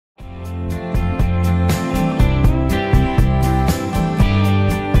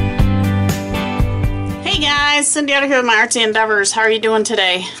Cindy out here with my artsy endeavors. How are you doing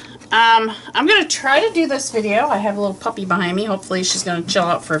today? I'm going to try to do this video. I have a little puppy behind me. Hopefully she's going to chill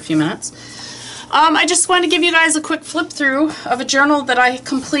out for a few minutes. I just wanted to give you guys a quick flip through of a journal that I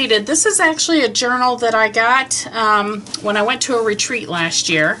completed. This is actually a journal that I got when I went to a retreat last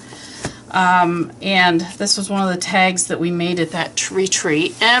year. And this was one of the tags that we made at that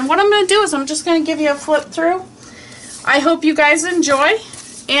retreat. And what I'm going to do is I'm just going to give you a flip through. I hope you guys enjoy,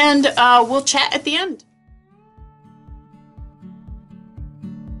 and we'll chat at the end.